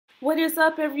What is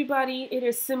up, everybody? It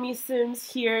is Simi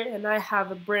Sims here, and I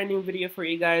have a brand new video for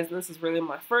you guys. This is really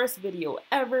my first video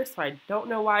ever, so I don't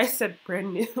know why I said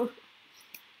brand new.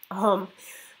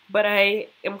 But I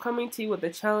am coming to you with a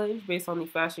challenge based on the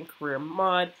Fashion Career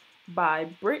mod by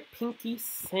Brit Pinky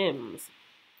Sims.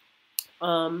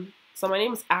 So my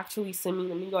name is actually Simi.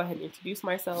 Let me go ahead and introduce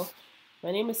myself.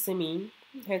 My name is Simi,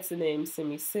 hence the name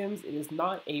Simi Sims. It is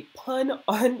not a pun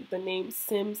on the name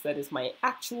Sims. That is my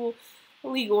actual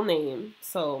legal name.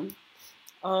 So,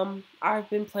 I've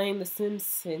been playing The Sims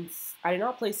since, I did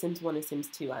not play Sims 1 and Sims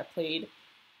 2. I played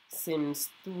Sims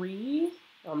 3.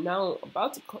 I'm now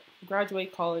about to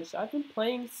graduate college. I've been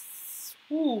playing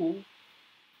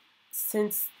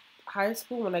since high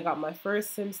school when I got my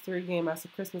first Sims 3 game as a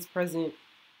Christmas present.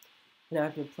 And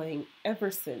I've been playing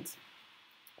ever since.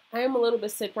 I am a little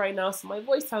bit sick right now, so my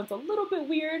voice sounds a little bit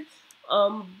weird.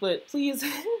 But please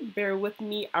bear with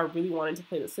me. I really wanted to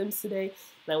play The Sims today,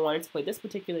 and I wanted to play this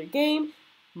particular game,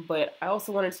 but I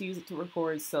also wanted to use it to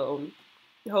record, so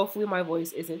hopefully my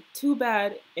voice isn't too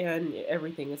bad and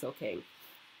everything is okay.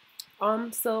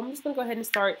 So I'm just gonna go ahead and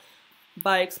start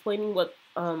by explaining what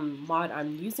mod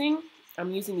I'm using.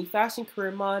 I'm using the Fashion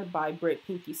Career mod by Brit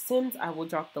Pinky Sims. I will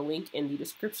drop the link in the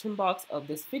description box of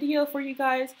this video for you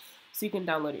guys, so you can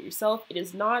download it yourself. It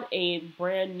is not a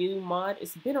brand new mod.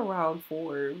 It's been around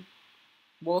for,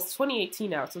 well, it's 2018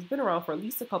 now, so it's been around for at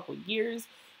least a couple years.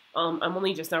 I'm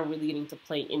only just now really getting to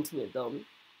play into it though.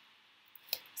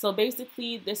 So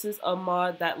basically, this is a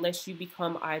mod that lets you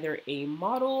become either a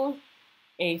model,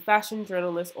 a fashion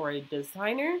journalist, or a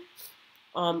designer.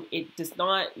 It does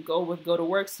not go to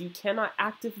work, so you cannot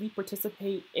actively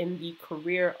participate in the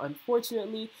career,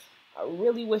 unfortunately. I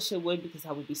really wish it would, because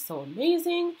that would be so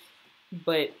amazing.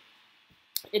 But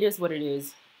it is what it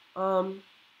is.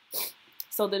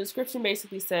 So the description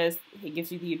basically says it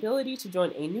gives you the ability to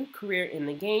join a new career in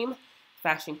the game.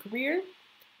 Fashion career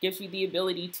gives you the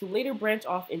ability to later branch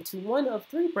off into one of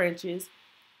 3 branches: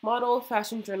 model,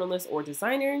 fashion journalist, or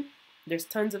designer. There's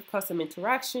tons of custom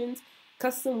interactions.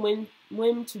 Custom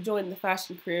whim to join the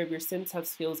fashion career if your Sims have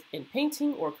skills in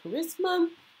painting or charisma.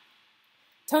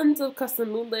 Tons of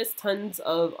custom mood lists, tons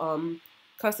of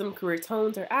custom career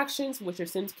tones or actions, which your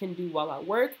Sims can do while at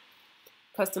work.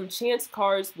 Custom chance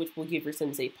cards, which will give your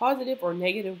Sims a positive or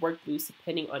negative work boost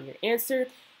depending on your answer,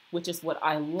 which is what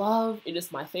I love. It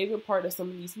is my favorite part of some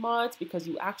of these mods, because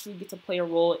you actually get to play a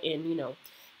role in, you know,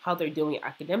 how they're doing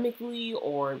academically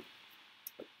or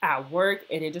at work,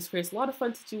 and it just creates a lot of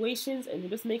fun situations, and it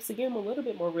just makes the game a little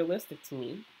bit more realistic to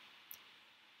me.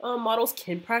 Models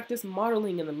can practice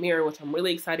modeling in the mirror, which I'm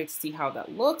really excited to see how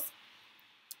that looks.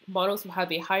 Models who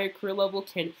have a higher career level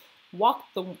can walk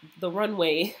the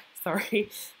runway,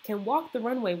 can walk the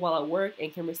runway while at work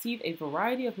and can receive a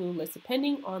variety of moonlets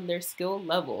depending on their skill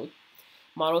level.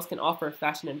 Models can offer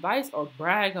fashion advice or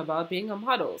brag about being a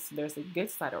model, so there's a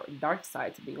good side or a dark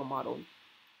side to being a model.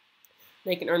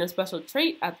 They can earn a special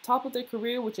trait at the top of their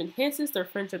career, which enhances their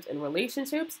friendships and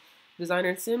relationships.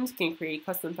 Designer Sims can create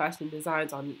custom fashion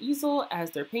designs on the easel as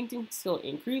their painting skill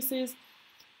increases.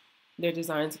 Their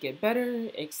designs get better,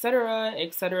 etc.,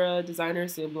 etc.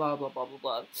 Designers do blah, blah, blah, blah,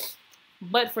 blah.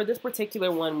 But for this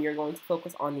particular one, we are going to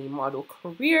focus on the model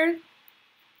career.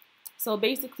 So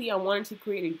basically, I wanted to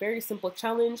create a very simple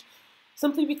challenge,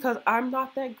 simply because I'm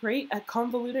not that great at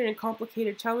convoluted and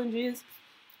complicated challenges.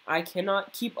 I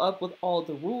cannot keep up with all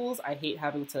the rules. I hate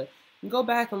having to go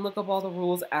back and look up all the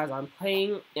rules as I'm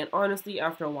playing, and honestly,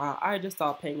 after a while, I just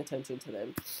stopped paying attention to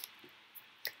them.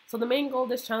 So the main goal of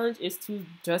this challenge is to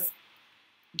just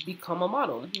become a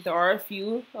model. There are a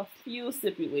few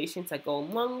stipulations that go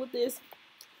along with this.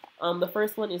 The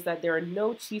first one is that there are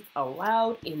no cheats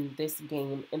allowed in this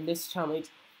game, in this challenge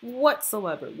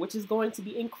whatsoever, which is going to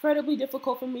be incredibly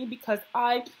difficult for me because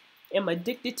I am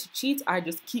addicted to cheats. I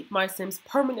just keep my Sims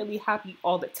permanently happy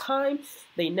all the time.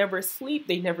 They never sleep,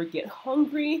 they never get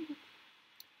hungry.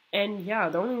 And yeah,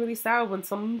 they're only really sad when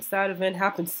some sad event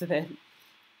happens to them.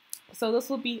 So this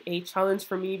will be a challenge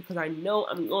for me because I know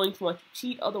I'm going to want to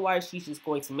cheat, otherwise she's just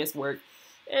going to miss work.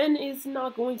 And it's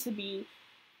not going to be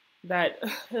that,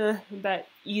 that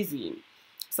easy.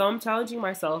 So I'm challenging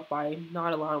myself by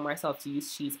not allowing myself to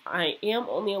use cheats. I am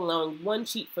only allowing 1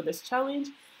 cheat for this challenge,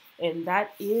 and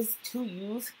that is to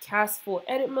use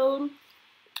cas.fulleditmode.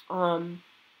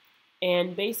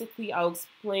 And basically I'll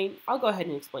go ahead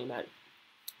and explain that.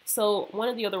 So one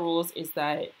of the other rules is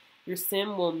that your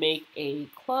Sim will make a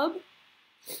club.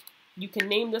 You can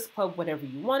name this club whatever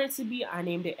you want it to be. I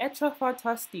named it Etra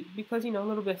Fantastique because, you know, a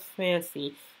little bit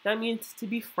fancy. That means to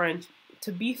be French,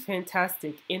 to be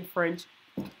fantastic in French.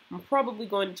 I'm probably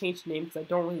going to change the name because I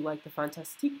don't really like the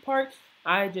fantastique part.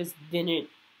 I just didn't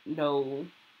know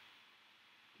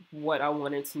what I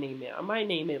wanted to name it. I might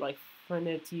name it like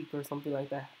Frenetique or something like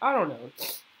that. I don't know.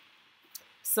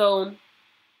 So,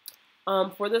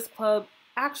 for this club,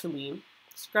 actually,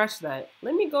 scratch that.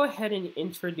 Let me go ahead and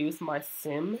introduce my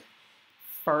sim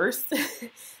first.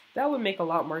 That would make a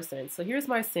lot more sense. So here's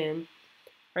my sim.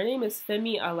 Her name is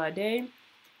Femi Alade.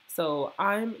 So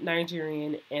I'm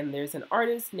Nigerian, and there's an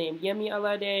artist named Yemi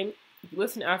Alade. If you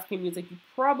listen to African music, you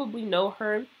probably know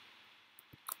her.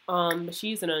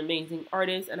 She's an amazing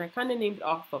artist, and I kind of named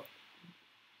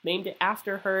it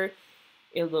after her.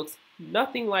 It looks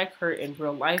nothing like her in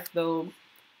real life, though.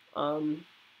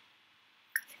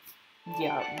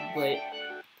 Yeah, but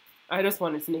I just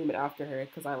wanted to name it after her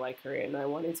because I like her, and I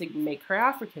wanted to make her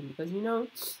African because, you know,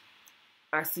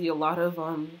 I see a lot of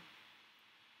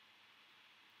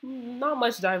not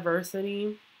much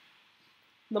diversity.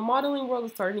 The modeling world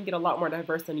is starting to get a lot more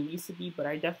diverse than it used to be, but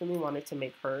I definitely wanted to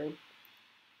make her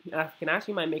African. I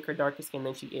actually might make her darker skin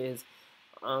than she is.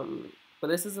 But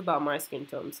this is about my skin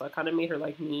tone, so I kind of made her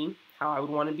like me, how I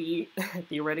would want to be,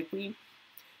 theoretically.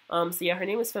 So yeah, her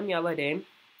name is Femi Alade.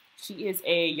 She is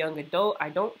a young adult. I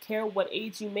don't care what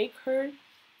age you make her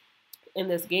in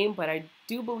this game, but I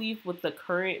do believe with the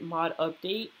current mod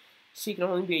update, she can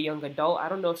only be a young adult. I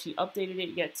don't know if she updated it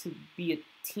yet to be a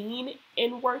teen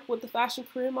and work with the fashion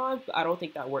career mod, but I don't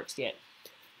think that works yet.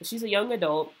 But she's a young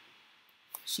adult.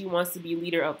 She wants to be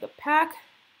leader of the pack.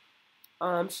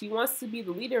 She wants to be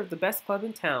the leader of the best club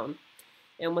in town.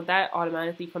 And with that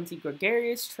automatically comes a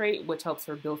gregarious trait, which helps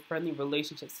her build friendly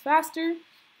relationships faster.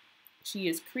 She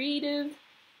is creative,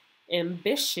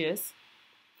 ambitious,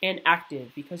 and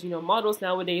active because, you know, models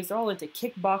nowadays are all into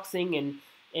kickboxing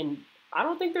and I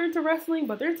don't think they're into wrestling,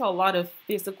 but there's a lot of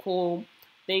physical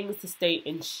things to stay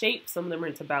in shape. Some of them are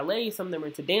into ballet, some of them are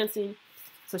into dancing.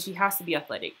 So she has to be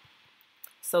athletic.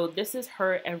 So this is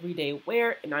her everyday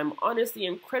wear, and I'm honestly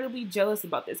incredibly jealous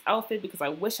about this outfit because I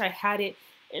wish I had it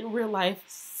in real life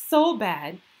so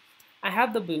bad. I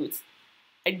have the boots.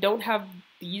 I don't have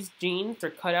these jeans or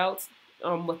cutouts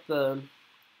with the,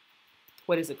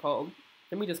 what is it called?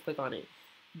 Let me just click on it.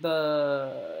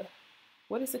 The,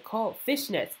 what is it called?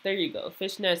 Fishnets. There you go.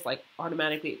 Fishnets like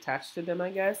automatically attached to them, I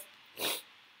guess.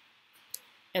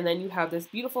 And then you have this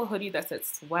beautiful hoodie that says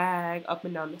swag up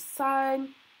and down the side.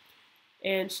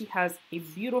 And she has a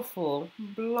beautiful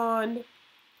blonde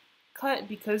cut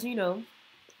because, you know,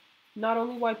 not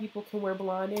only white people can wear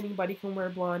blonde, anybody can wear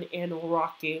blonde and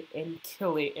rock it and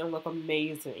kill it and look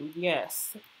amazing.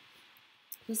 Yes.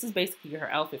 This is basically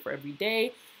her outfit for every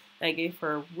day. I gave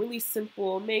her really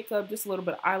simple makeup, just a little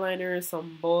bit of eyeliner,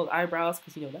 some bold eyebrows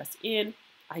because, you know, that's in.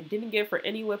 I didn't give her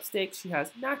any lipstick. She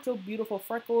has natural, beautiful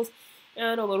freckles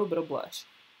and a little bit of blush.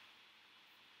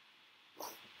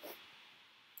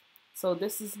 So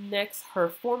this is next her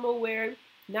formal wear.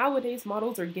 Nowadays,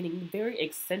 models are getting very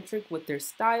eccentric with their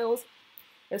styles,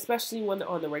 especially when they're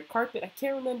on the red carpet. I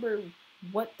can't remember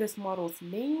what this model's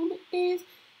name is,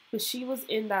 but she was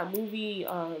in that movie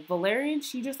Valerian.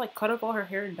 She just like cut up all her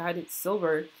hair and dyed it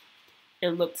silver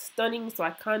and looked stunning. So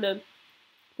I kind of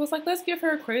was like, let's give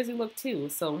her a crazy look too.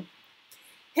 So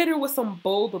hit her with some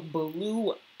bold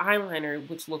blue eyeliner,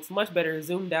 which looks much better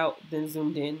zoomed out than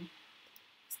zoomed in.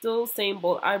 Still same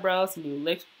bold eyebrows, new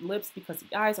lips because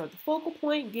the eyes are the focal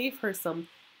point. Gave her some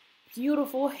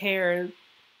beautiful hair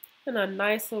and a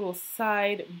nice little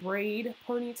side braid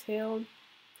ponytail.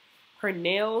 Her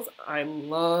nails I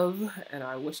love, and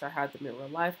I wish I had them in real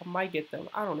life. I might get them,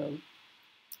 I don't know.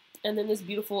 And then this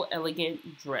beautiful,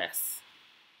 elegant dress.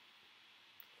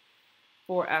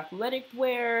 For athletic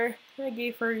wear, I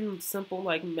gave her simple,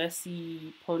 like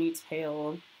messy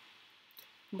ponytail,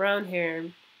 brown hair.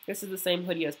 This is the same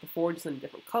hoodie as before, just in a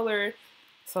different color.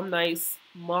 Some nice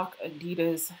mock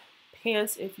Adidas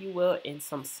pants, if you will, and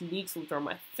some sneaks, which are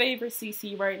my favorite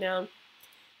CC right now.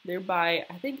 They're by,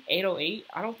 I think, 808.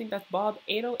 I don't think that's Bob.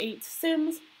 808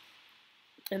 Sims.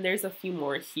 And there's a few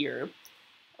more here.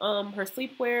 Her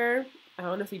sleepwear, I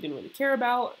honestly didn't really care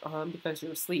about because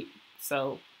you're asleep.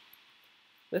 So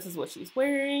this is what she's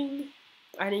wearing.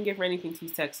 I didn't give her anything too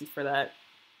sexy for that.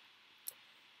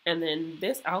 And then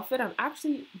this outfit,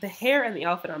 the hair and the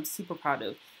outfit I'm super proud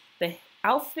of. The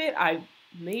outfit I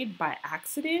made by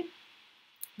accident.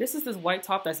 This is this white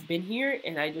top that's been here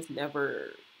and I just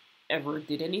never ever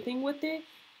did anything with it.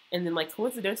 And then like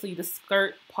coincidentally, the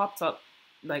skirt pops up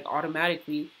like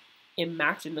automatically and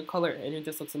matching the color and it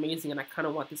just looks amazing. And I kind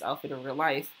of want this outfit in real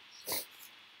life.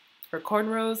 Her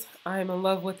cornrows, I'm in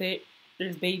love with it.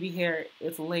 There's baby hair,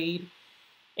 it's laid,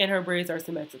 and her braids are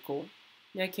symmetrical.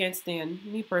 I can't stand,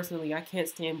 me personally, I can't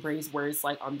stand braids where it's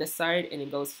like on this side and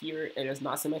it goes here and it's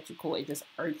not symmetrical. It just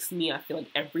irks me. I feel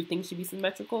like everything should be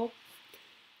symmetrical.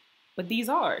 But these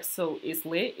are. So it's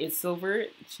lit, it's silver.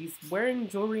 She's wearing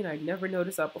jewelry and I never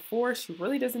noticed that before. She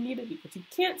really doesn't need it because you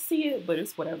can't see it, but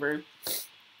it's whatever.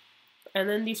 And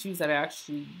then these shoes that I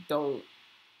actually don't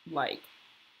like.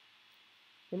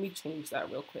 Let me change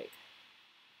that real quick.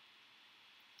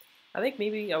 I think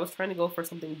maybe I was trying to go for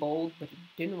something bold, but it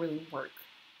didn't really work.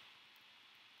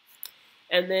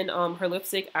 And then her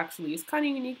lipstick actually is kind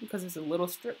of unique because there's a little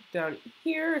strip down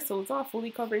here, so it's not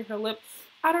fully covering her lip.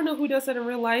 I don't know who does that in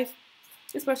real life,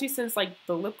 especially since like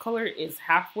the lip color is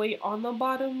halfway on the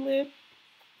bottom lip.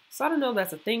 So I don't know if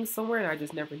that's a thing somewhere and I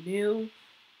just never knew.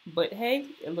 But hey,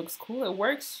 it looks cool, it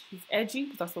works. She's edgy,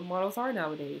 because that's what models are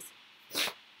nowadays.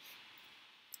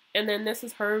 And then this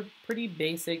is her pretty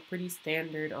basic, pretty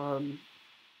standard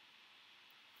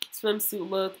swimsuit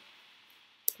look.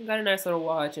 Got a nice little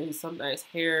watch and some nice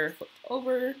hair flipped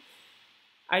over.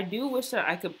 I do wish that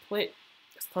I could put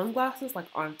sunglasses like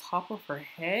on top of her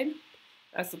head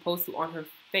as opposed to on her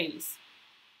face.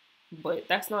 But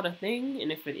that's not a thing,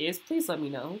 and if it is, please let me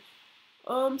know.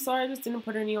 Sorry, I just didn't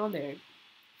put any on there.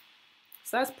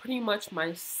 So that's pretty much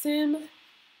my sim.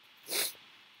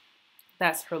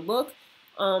 That's her look.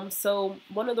 So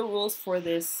one of the rules for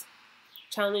this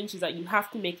challenge is that you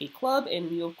have to make a club, and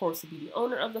you of course will be the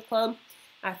owner of the club.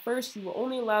 At first, you were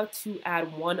only allowed to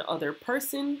add one other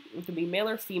person. It can be male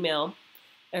or female,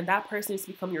 and that person is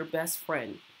to become your best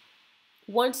friend.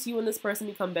 Once you and this person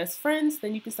become best friends,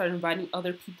 then you can start inviting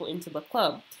other people into the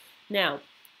club. Now,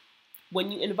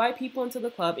 when you invite people into the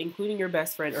club, including your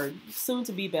best friend or soon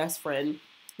to be best friend,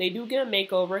 they do get a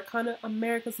makeover, kind of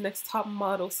America's Next Top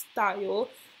Model style.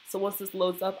 So once this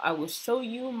loads up, I will show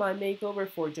you my makeover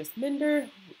for Jasminder,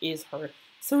 who is her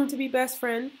soon to be best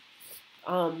friend.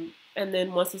 And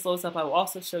then once this loads up, I will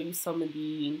also show you some of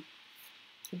the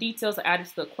details added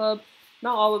to the club.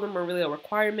 Not all of them are really a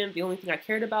requirement. The only thing I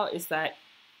cared about is that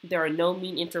there are no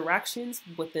mean interactions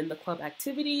within the club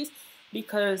activities,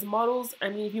 because models, I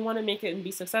mean, if you want to make it and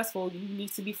be successful, you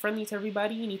need to be friendly to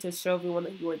everybody. You need to show everyone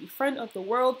that you are the friend of the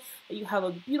world, that you have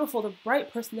a beautiful,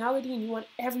 bright personality, and you want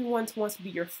everyone to want to be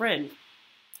your friend.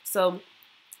 So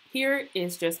here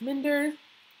is Jasminder.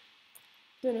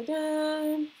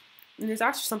 And there's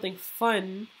actually something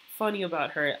funny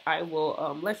about her. I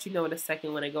will let you know in a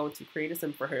second when I go into create a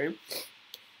sim for her.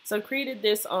 So I created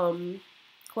this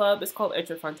club. It's called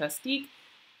Ultra Fantastique.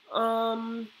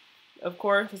 Of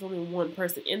course, there's only one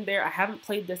person in there. I haven't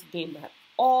played this game at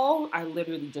all. I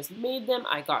literally just made them.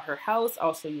 I got her house.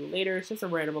 I'll show you later. It's just a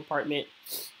random apartment.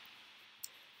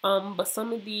 But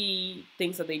some of the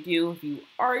things that they do view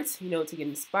art, you know, to get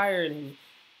inspired. And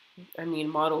I mean,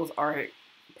 models, art,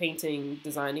 painting,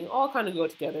 designing, all kind of go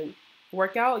together.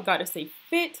 Work out, gotta stay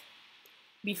fit.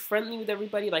 Be friendly with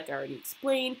everybody, like I already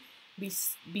explained.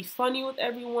 Be funny with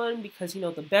everyone, because, you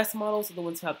know, the best models are the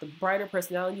ones who have the brighter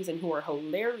personalities and who are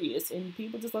hilarious, and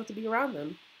people just love to be around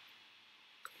them.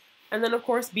 And then, of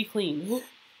course, be clean.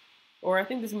 Or I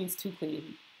think this means too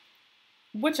clean.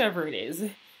 Whichever it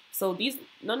is. So these,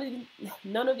 none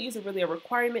of these are really a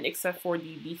requirement, except for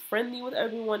the be friendly with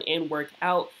everyone and work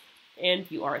out and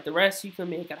view art. The rest you can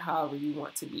make it however you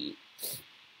want to be.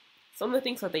 Some of the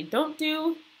things that they don't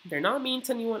do, they're not mean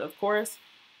to anyone, of course.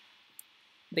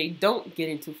 They don't get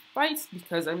into fights,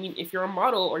 because, I mean, if you're a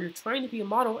model or you're trying to be a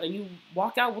model and you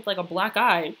walk out with like a black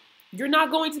eye, you're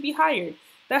not going to be hired.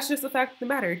 That's just the fact of the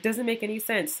matter. It doesn't make any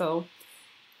sense. So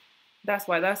that's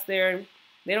why that's there.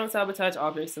 They don't sabotage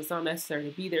objects, so it's not necessary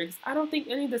to be there, because I don't think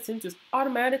any of the sims just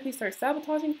automatically start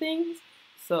sabotaging things.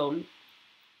 So,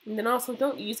 and then also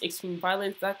don't use extreme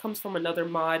violence. That comes from another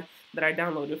mod that I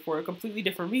downloaded for a completely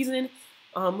different reason.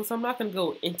 So I'm not going to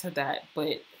go into that,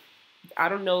 but I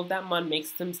don't know if that mod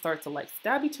makes them start to like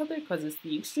stab each other, because it's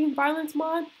the extreme violence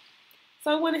mod.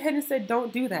 So I went ahead and said,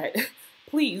 don't do that,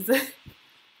 please.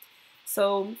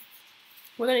 So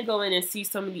we're going to go in and see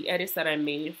some of the edits that I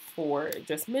made for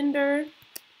Jasminder,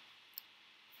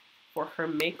 for her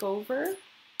makeover.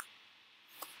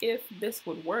 If this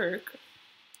would work.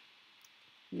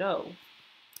 No.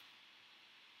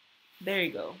 There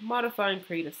you go. Modify and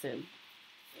create a sim.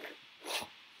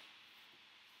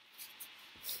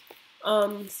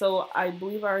 So I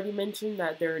believe I already mentioned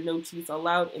that there are no cheats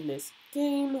allowed in this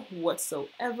game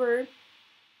whatsoever.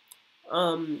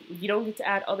 You don't get to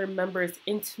add other members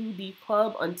into the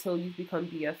club until you become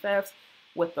BFFs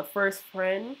with the first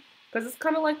friend. Because it's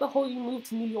kind of like the whole you move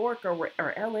to New York or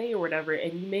LA or whatever,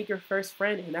 and you make your first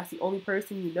friend, and that's the only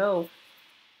person you know.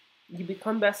 You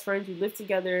become best friends, you live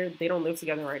together. They don't live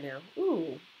together right now.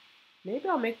 Ooh, maybe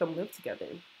I'll make them live together.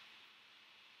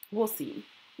 We'll see.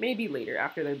 Maybe later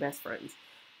after they're best friends.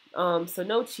 So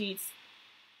no cheats.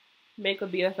 Make a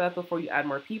BFF before you add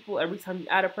more people. Every time you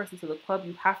add a person to the club,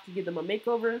 you have to give them a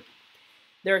makeover.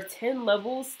 There are 10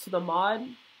 levels to the mod,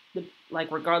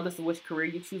 like regardless of which career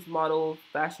you choose, model,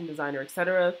 fashion designer,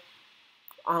 etc.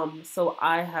 So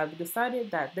I have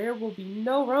decided that there will be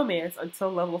no romance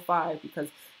until level 5 because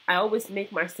I always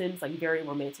make my Sims like very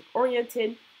romantic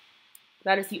oriented.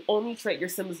 That is the only trait your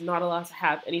Sim is not allowed to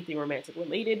have anything romantic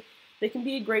related. They can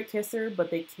be a great kisser,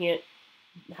 but they can't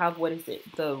have, what is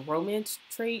it, the romance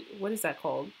trait? What is that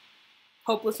called?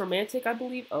 Hopeless romantic, I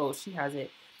believe. Oh, she has it.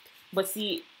 But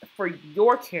see, for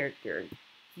your character,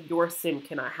 your Sim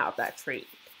cannot have that trait.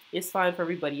 It's fine for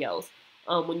everybody else.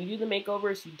 When you do the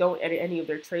makeovers, you don't edit any of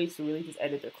their traits. You really just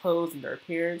edit their clothes and their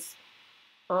appearance.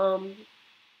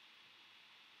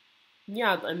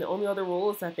 Yeah, and the only other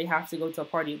rule is that they have to go to a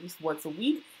party at least once a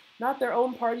week. Not their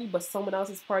own party, but someone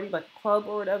else's party, like a club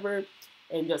or whatever,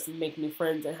 and just make new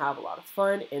friends and have a lot of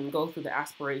fun and go through the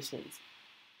aspirations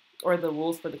or the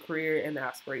rules for the career and the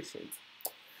aspirations.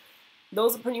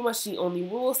 Those are pretty much the only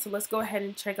rules, so let's go ahead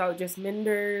and check out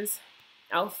Jasminder's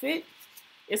outfit.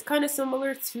 It's kind of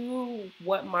similar to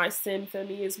what my Sim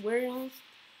Femi is wearing.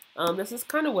 This is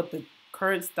kind of what the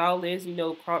current style is, you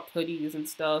know, cropped hoodies and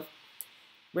stuff.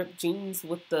 Ripped jeans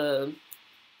with the,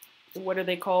 what are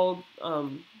they called?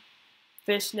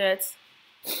 Fishnets.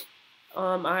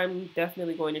 I'm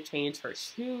definitely going to change her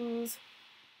shoes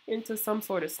into some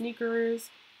sort of sneakers.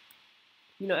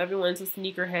 You know, everyone's a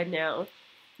sneakerhead now.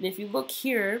 And if you look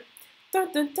here,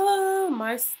 dun dun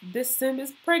dun, this Sim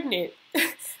is pregnant.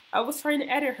 I was trying to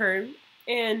edit her,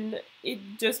 and it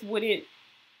just wouldn't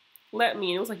let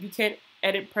me. And it was like, you can't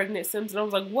edit pregnant Sims. And I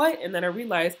was like, what? And then I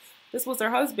realized this was her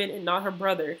husband and not her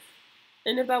brother.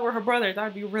 And if that were her brother, that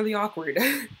would be really awkward.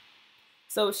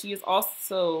 So she is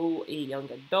also a young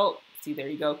adult. See, there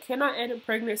you go. Cannot edit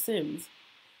pregnant Sims.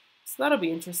 So that'll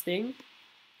be interesting.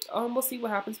 We'll see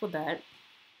what happens with that.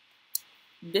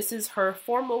 This is her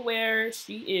formal wear.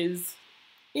 She is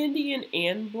Indian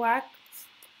and black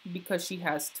because she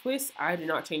has twists. I did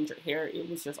not change her hair. It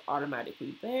was just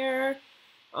automatically there.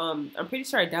 I'm pretty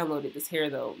sure I downloaded this hair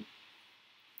though.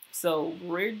 So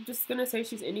we're just gonna say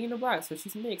she's Indian and black, so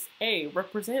she's mixed. Hey,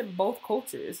 represent both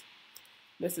cultures.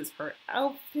 This is her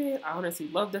outfit. I honestly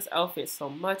love this outfit so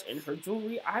much, and her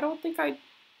jewelry. I don't think I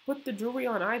put the jewelry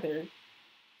on either.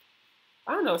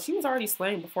 I don't know, she was already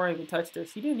slaying before I even touched her.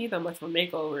 She didn't need that much of a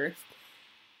makeover.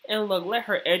 And look, let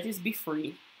her edges be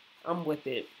free. I'm with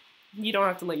it. You don't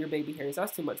have to let your baby hairs.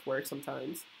 That's too much work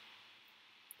sometimes.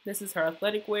 This is her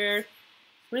athletic wear.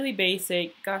 Really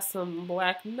basic. Got some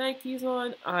black Nikes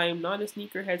on. I'm not a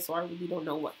sneakerhead, so I really don't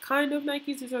know what kind of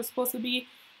Nikes these are supposed to be,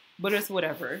 but it's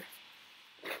whatever.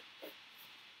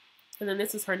 And then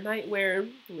this is her nightwear.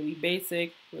 Really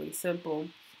basic, really simple.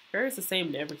 Hair is the same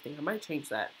and everything. I might change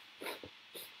that.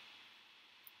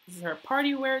 This is her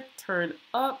party wear. Turn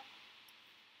up.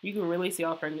 You can really see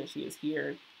how pregnant she is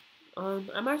here.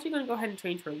 I'm actually going to go ahead and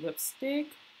change her lipstick.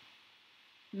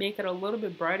 Make it a little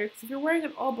bit brighter. Because if you're wearing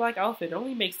an all black outfit, it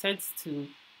only makes sense to,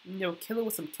 you know, kill it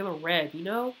with some killer red, you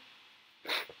know?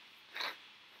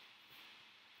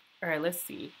 Alright, let's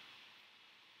see.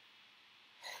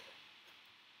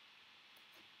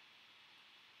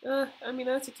 I mean,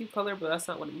 that's a cute color, but that's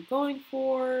not what I'm going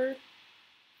for.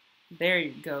 There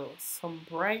you go. Some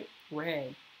bright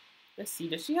red. Let's see.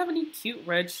 Does she have any cute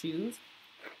red shoes?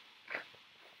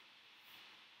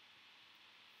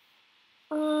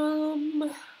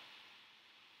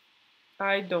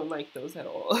 I don't like those at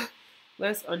all.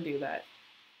 Let's undo that.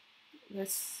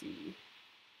 Let's see.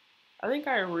 I think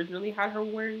I originally had her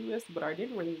wearing this, but I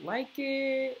didn't really like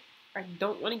it. I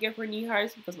don't want to give her knee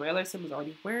highs because my other Sim is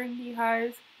already wearing knee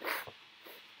highs.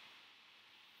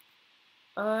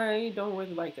 I don't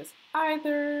really like this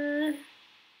either.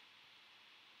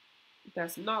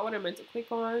 That's not what I meant to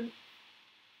click on.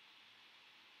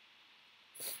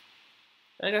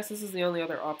 I guess this is the only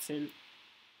other option.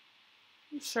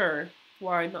 Sure,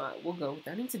 why not? We'll go with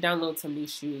that. I need to download some of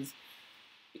these shoes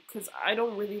because I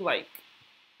don't really like,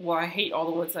 well, I hate all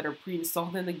the ones that are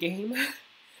pre-installed in the game.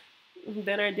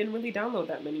 Then I didn't really download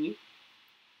that many.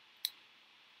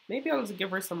 Maybe I'll just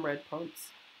give her some red pumps.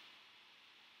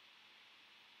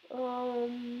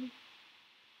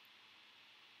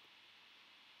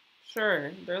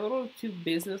 Sure, they're a little too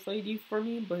business lady for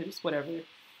me, but just whatever.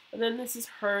 And then this is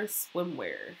her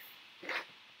swimwear.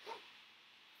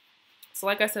 So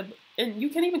like I said, and you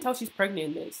can't even tell she's pregnant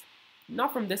in this.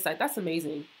 Not from this side, that's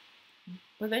amazing.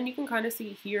 But then you can kind of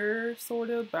see here, sort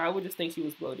of, but I would just think she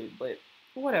was bloated, but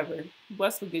whatever.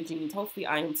 Blessed with good genes, hopefully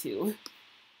I am too.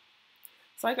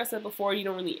 So like I said before, you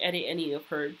don't really edit any of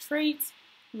her traits.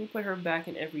 Let me put her back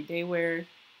in everyday wear.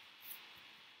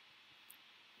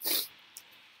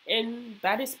 And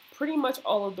that is pretty much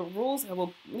all of the rules. I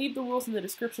will leave the rules in the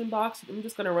description box. I'm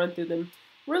just going to run through them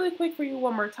really quick for you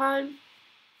one more time.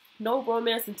 No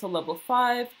romance until level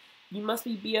 5. You must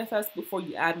be BFFs before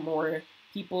you add more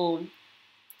people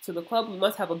to the club. You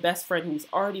must have a best friend who's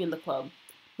already in the club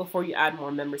before you add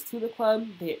more members to the club.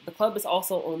 The club is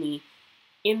also only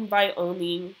invite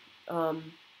only.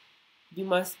 You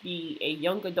must be a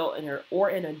young adult or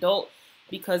an adult,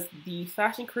 because the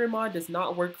fashion career mod does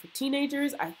not work for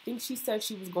teenagers. I think she said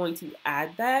she was going to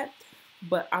add that,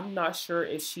 but I'm not sure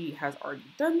if she has already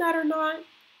done that or not.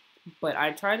 But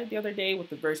I tried it the other day with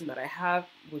the version that I have,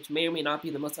 which may or may not be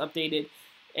the most updated,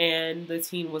 and the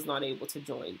teen was not able to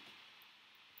join.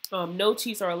 No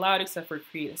cheats are allowed except for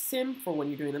create a sim for when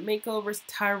you're doing the makeovers,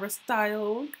 Tyra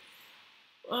style.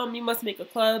 You must make a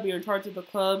club, you're in charge of the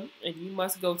club, and you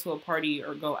must go to a party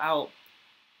or go out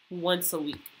once a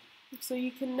week so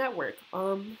you can network.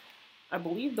 I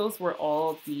believe those were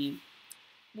all the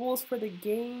rules for the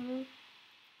game.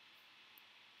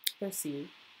 Let's see.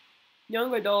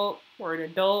 Young adult or an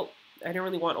adult. I didn't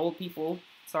really want old people.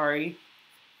 Sorry.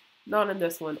 Not in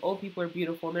this one. Old people are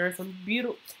beautiful. And there are some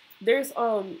beautiful. There's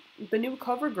the new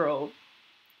cover girl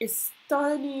is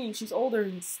stunning. She's older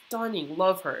and stunning.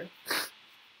 Love her.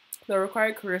 The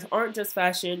required careers aren't just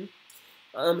fashion.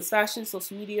 It's fashion,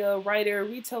 social media, writer,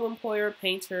 retail employer,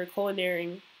 painter,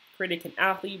 culinary, critic, and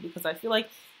athlete, because I feel like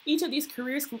each of these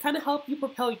careers can kind of help you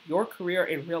propel your career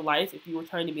in real life. If you were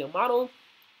trying to be a model,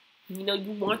 you know,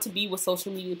 you want to be with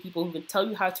social media people who can tell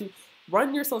you how to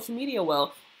run your social media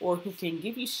well, or who can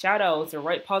give you shout outs or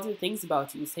write positive things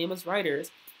about you, same as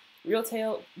writers.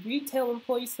 Retail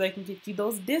employees, so they can get you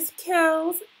those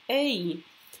discounts. Hey,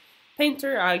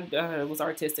 painter, I was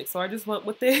artistic, so I just went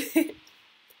with it.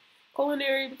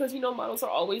 Culinary, because, you know, models are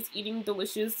always eating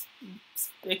delicious,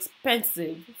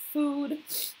 expensive food.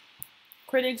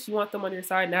 Critics, you want them on your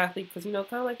side. And athlete, because, you know,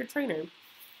 kind of like a trainer.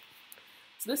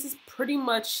 So this is pretty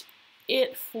much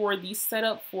it for the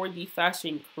setup for the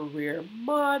fashion career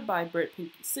mod by Britt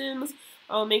Pinky Sims.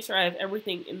 I'll make sure I have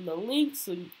everything in the link,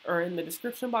 or in the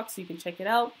description box, so you can check it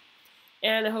out.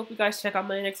 And I hope you guys check out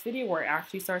my next video where I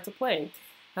actually start to play.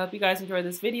 I hope you guys enjoyed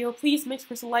this video. Please make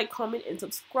sure to like, comment, and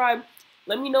subscribe.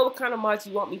 Let me know what kind of mods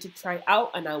you want me to try out,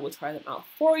 and I will try them out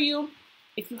for you.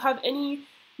 If you have any,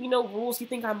 you know, rules you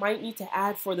think I might need to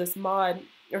add for this mod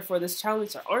or for this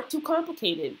challenge that aren't too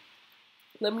complicated,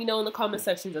 let me know in the comment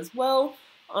sections as well.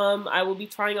 I will be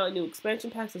trying out new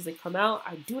expansion packs as they come out.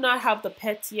 I do not have the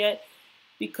pets yet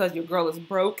because your girl is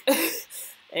broke.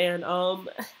 And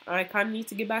I kind of need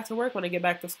to get back to work when I get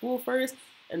back to school first,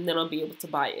 and then I'll be able to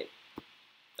buy it.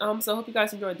 So I hope you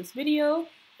guys enjoyed this video,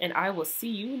 and I will see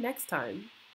you next time.